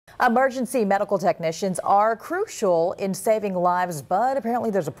Emergency medical technicians are crucial in saving lives, but apparently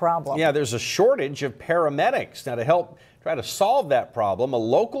there's a problem. Yeah, there's a shortage of paramedics. Now, to help try to solve that problem, a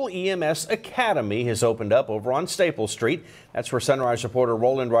local EMS Academy has opened up over on Staples Street. That's where Sunrise reporter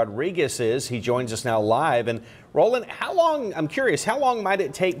Roland Rodriguez is. He joins us now live. And Roland, I'm curious, how long might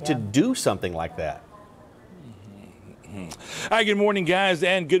it take to do something like that? Hi, good morning, guys,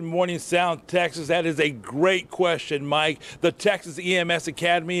 and good morning, South Texas. That is a great question, Mike. The Texas EMS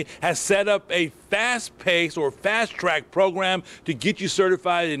Academy has set up a fast-paced or fast-track program to get you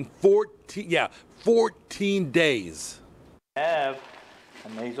certified in 14 days. Have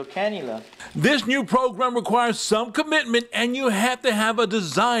a nasal cannula. This new program requires some commitment, and you have to have a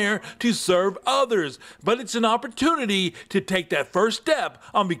desire to serve others. But it's an opportunity to take that first step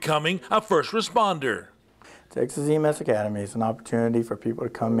on becoming a first responder. Texas EMS Academy is an opportunity for people to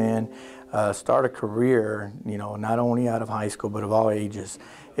come in, start a career, not only out of high school, but of all ages.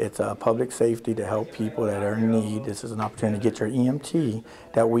 It's public safety to help people that are in need. This is an opportunity to get your EMT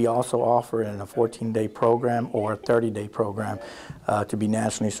that we also offer in a 14-day program or a 30-day program to be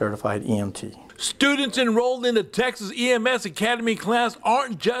nationally certified EMT. Students enrolled in the Texas EMS Academy class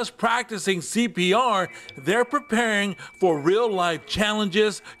aren't just practicing CPR, they're preparing for real-life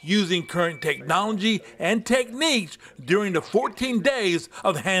challenges using current technology and techniques during the 14 days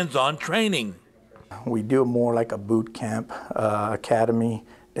of hands-on training. We do more like a boot camp academy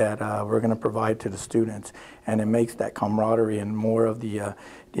that we're going to provide to the students, and it makes that camaraderie and more of the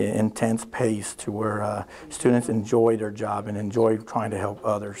intense pace to where students enjoy their job and enjoy trying to help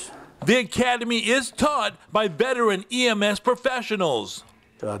others. The academy is taught by veteran EMS professionals.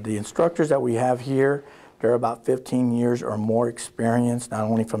 The instructors that we have here, they're about 15 years or more experience, not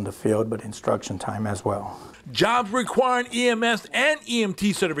only from the field, but instruction time as well. Jobs requiring EMS and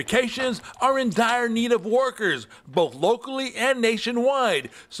EMT certifications are in dire need of workers, both locally and nationwide,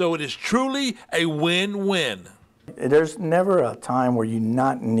 so it is truly a win-win. There's never a time where you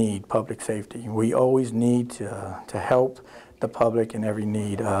not need public safety. We always need to help the public in every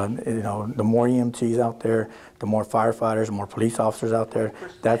need. The more EMTs out there, the more firefighters, the more police officers out there.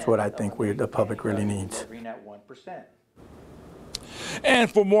 That's what I think the public really needs.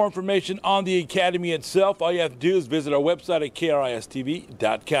 And for more information on the Academy itself, all you have to do is visit our website at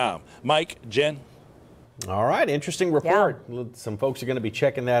kristv.com. Mike, Jen. All right, interesting report. Yeah. Some folks are going to be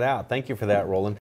checking that out. Thank you for that, Roland.